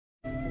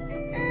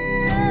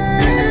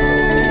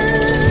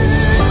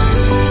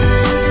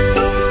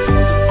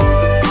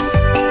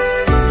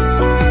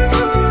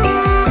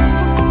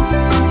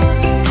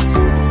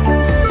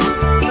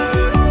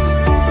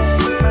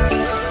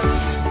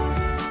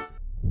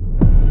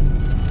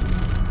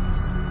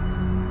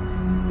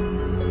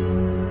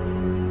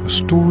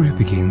story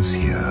begins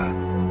here.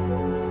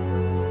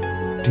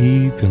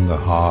 Deep in the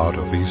heart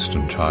of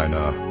eastern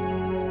China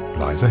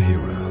lies a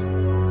hero.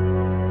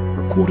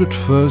 Recorded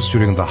first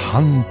during the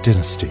Han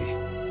Dynasty,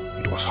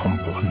 it was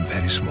humble and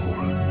very small.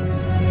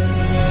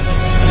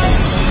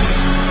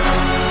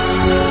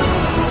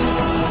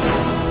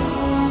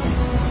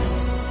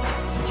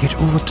 Yet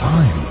over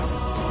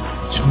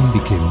time, soon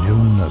became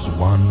known as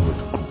one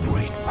with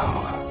great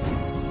power.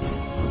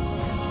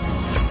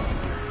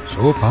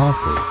 So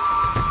powerful,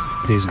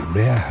 this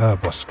rare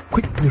herb was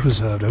quickly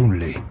reserved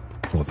only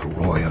for the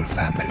royal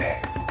family.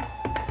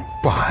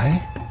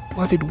 Why?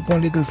 What did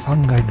one little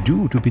fungi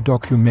do to be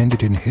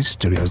documented in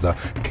history as the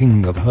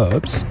king of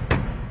herbs?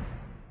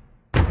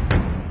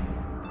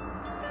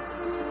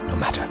 No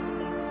matter,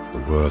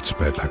 the word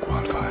spread like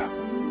wildfire.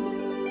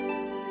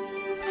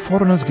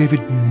 Foreigners gave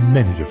it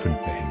many different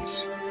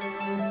names.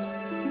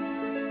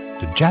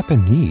 The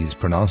Japanese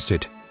pronounced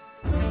it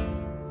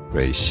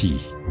Reishi.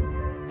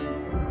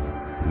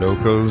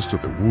 Locals to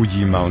the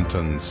Wuyi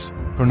Mountains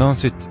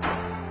pronounce it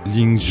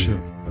Lingzhi.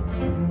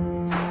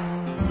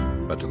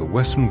 But to the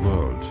Western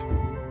world,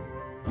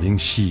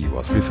 Lingxi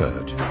was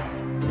preferred.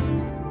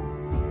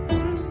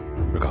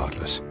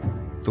 Regardless,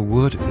 the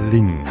word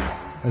Ling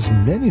has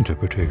many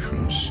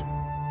interpretations.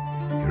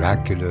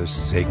 Miraculous,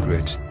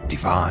 sacred,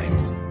 divine,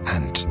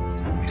 and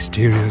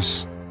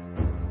mysterious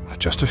are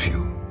just a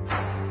few.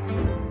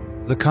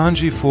 The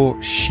kanji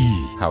for Shi,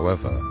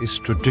 however, is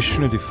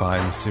traditionally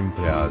defined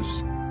simply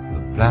as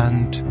the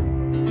plant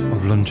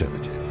of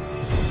longevity.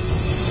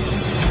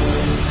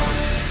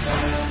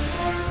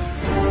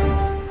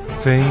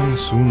 Fame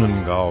soon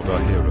engulfed our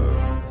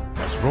hero,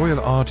 as royal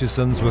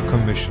artisans were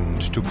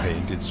commissioned to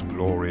paint its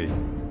glory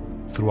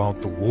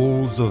throughout the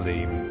walls of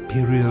the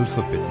imperial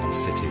Forbidden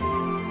City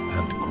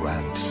and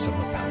Grand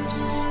Summer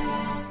Palace.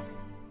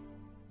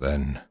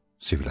 Then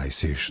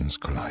civilizations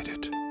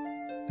collided.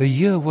 The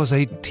year was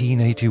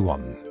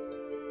 1881.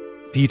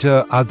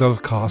 Peter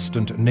Adolf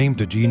Carsten named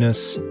the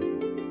genus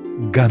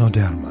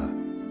Ganoderma.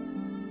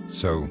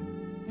 So,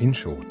 in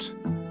short,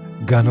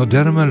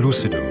 Ganoderma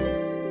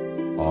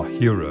lucidum, our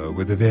hero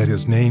with the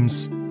various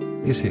names,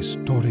 is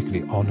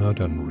historically honored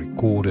and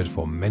recorded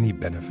for many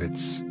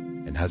benefits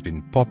and has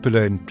been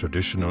popular in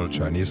traditional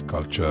Chinese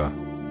culture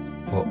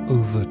for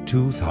over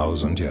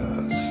 2,000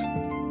 years.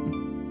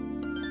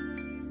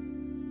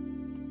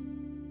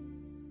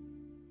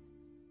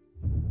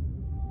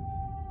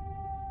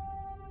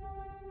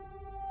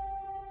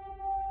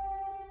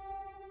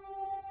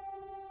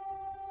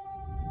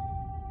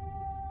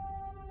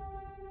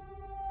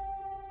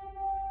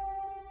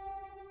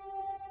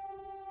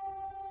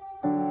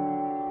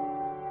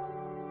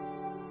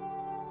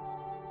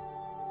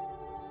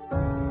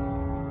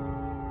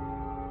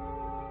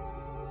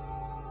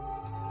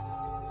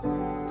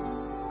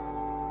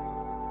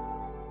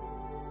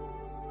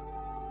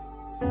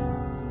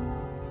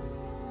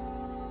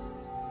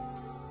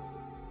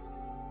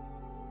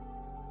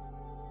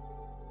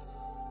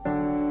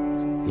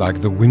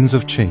 Like the winds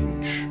of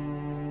change,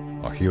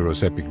 our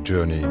hero's epic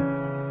journey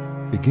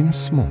begins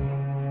small,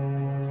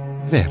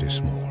 very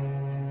small.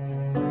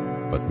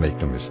 But make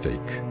no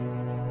mistake,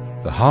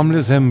 the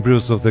harmless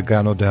embryos of the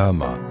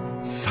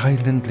Ganoderma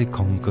silently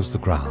conquers the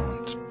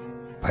ground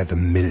by the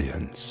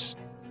millions.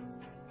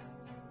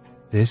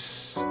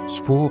 This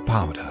spore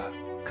powder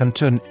can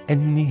turn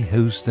any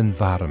host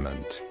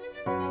environment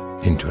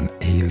into an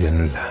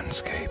alien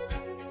landscape.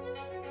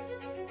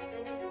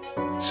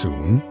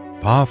 Soon,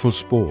 powerful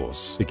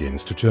spores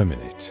begins to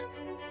germinate.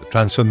 The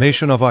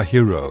transformation of our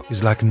hero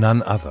is like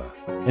none other,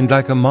 and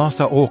like a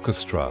master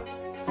orchestra,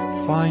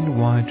 fine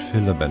white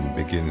filament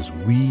begins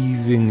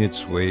weaving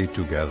its way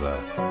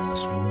together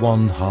as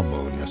one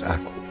harmonious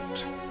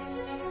accord.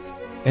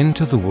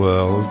 Enter the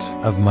world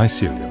of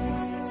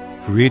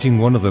mycelium, creating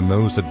one of the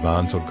most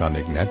advanced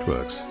organic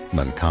networks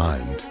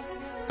mankind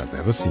has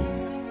ever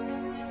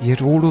seen.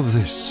 Yet all of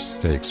this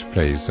takes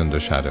place in the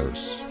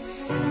shadows.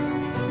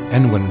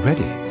 And when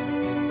ready,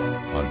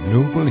 our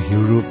noble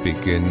hero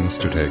begins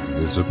to take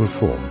visible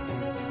form.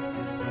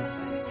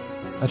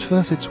 At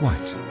first it's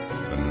white,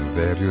 and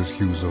various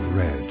hues of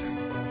red.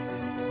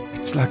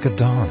 It's like a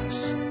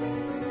dance.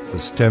 The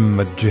stem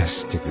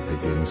majestically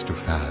begins to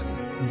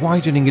fan,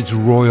 widening its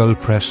royal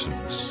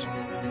presence.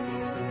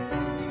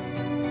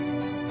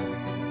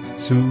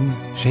 Soon,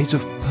 shades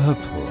of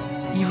purple,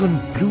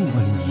 even blue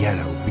and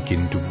yellow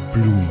begin to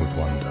bloom with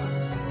wonder.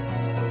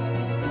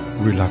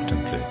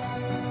 Reluctantly,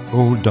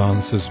 all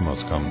dances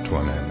must come to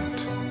an end.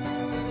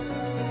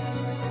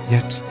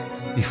 Yet,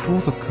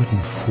 before the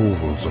curtain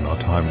falls on our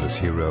timeless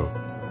hero,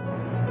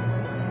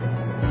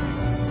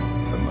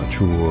 the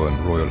mature and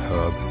royal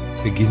herb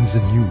begins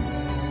anew.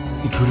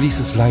 It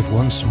releases life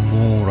once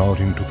more out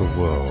into the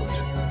world,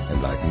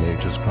 and like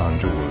nature's crown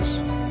jewels,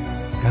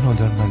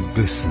 Ganoderma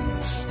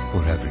glistens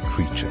for every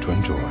creature to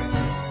enjoy.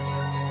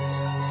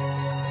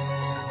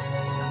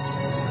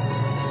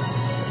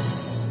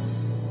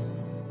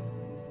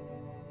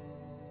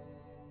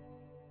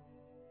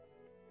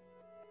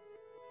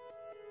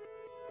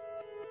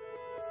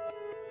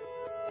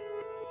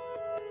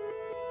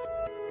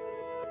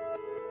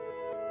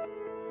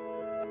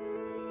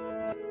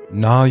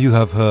 Now you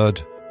have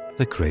heard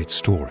the great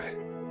story.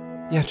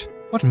 Yet,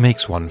 what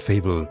makes one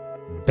fable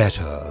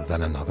better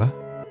than another?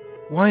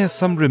 Why are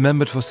some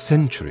remembered for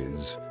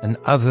centuries and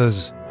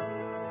others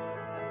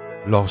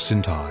lost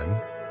in time?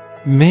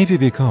 Maybe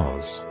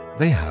because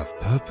they have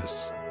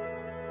purpose.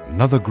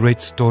 Another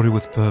great story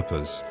with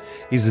purpose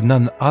is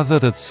none other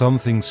than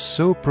something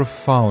so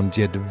profound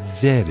yet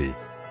very,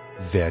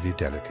 very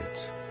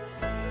delicate.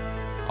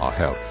 Our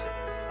health.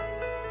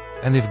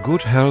 And if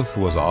good health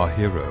was our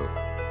hero,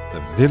 the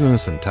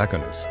villainous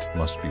antagonist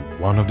must be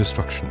one of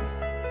destruction,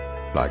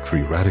 like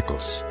free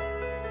radicals.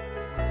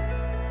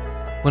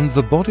 When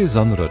the body is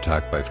under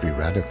attack by free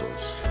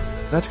radicals,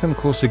 that can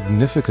cause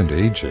significant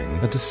aging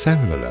at the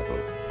cellular level,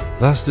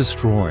 thus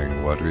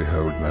destroying what we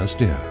hold most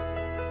dear: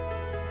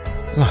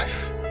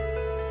 life.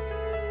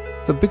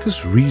 The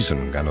biggest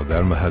reason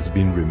Ganoderma has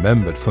been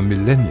remembered for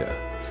millennia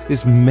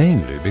is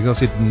mainly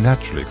because it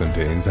naturally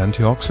contains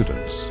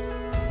antioxidants.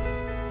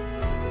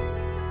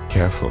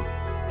 Careful,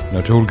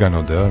 not all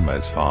Ganoderma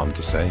is farmed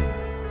the same.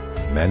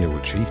 Many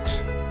will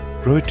cheat,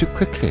 grow it too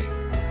quickly,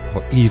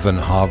 or even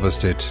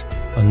harvest it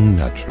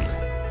unnaturally.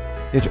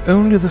 Yet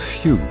only the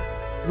few,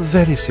 the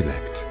very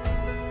select,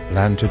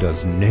 planted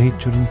as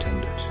nature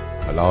intended,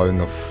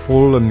 allowing a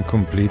full and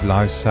complete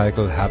life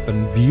cycle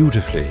happen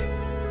beautifully,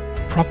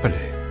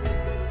 properly,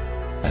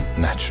 and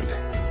naturally.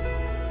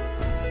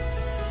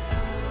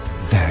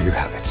 There you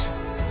have it,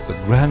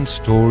 the grand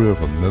story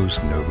of a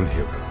most noble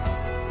hero.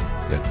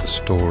 Yet the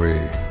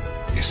story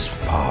is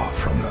far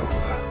from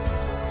over.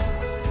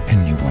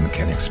 Anyone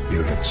can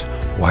experience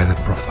why the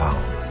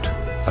profound,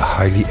 the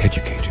highly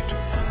educated,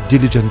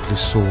 diligently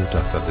sought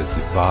after this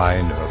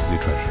divine earthly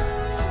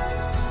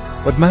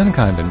treasure. What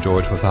mankind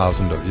enjoyed for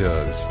thousands of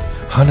years,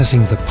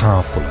 harnessing the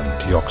powerful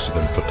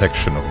antioxidant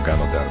protection of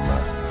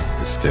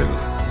Ganoderma, is still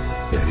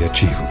very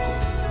achievable.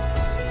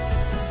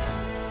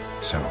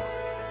 So,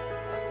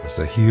 as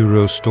the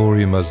hero's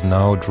story must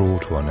now draw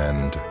to an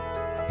end,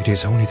 it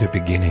is only the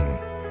beginning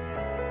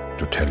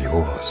to tell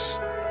yours.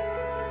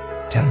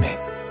 Tell me,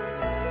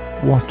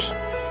 what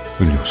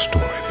will your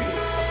story be?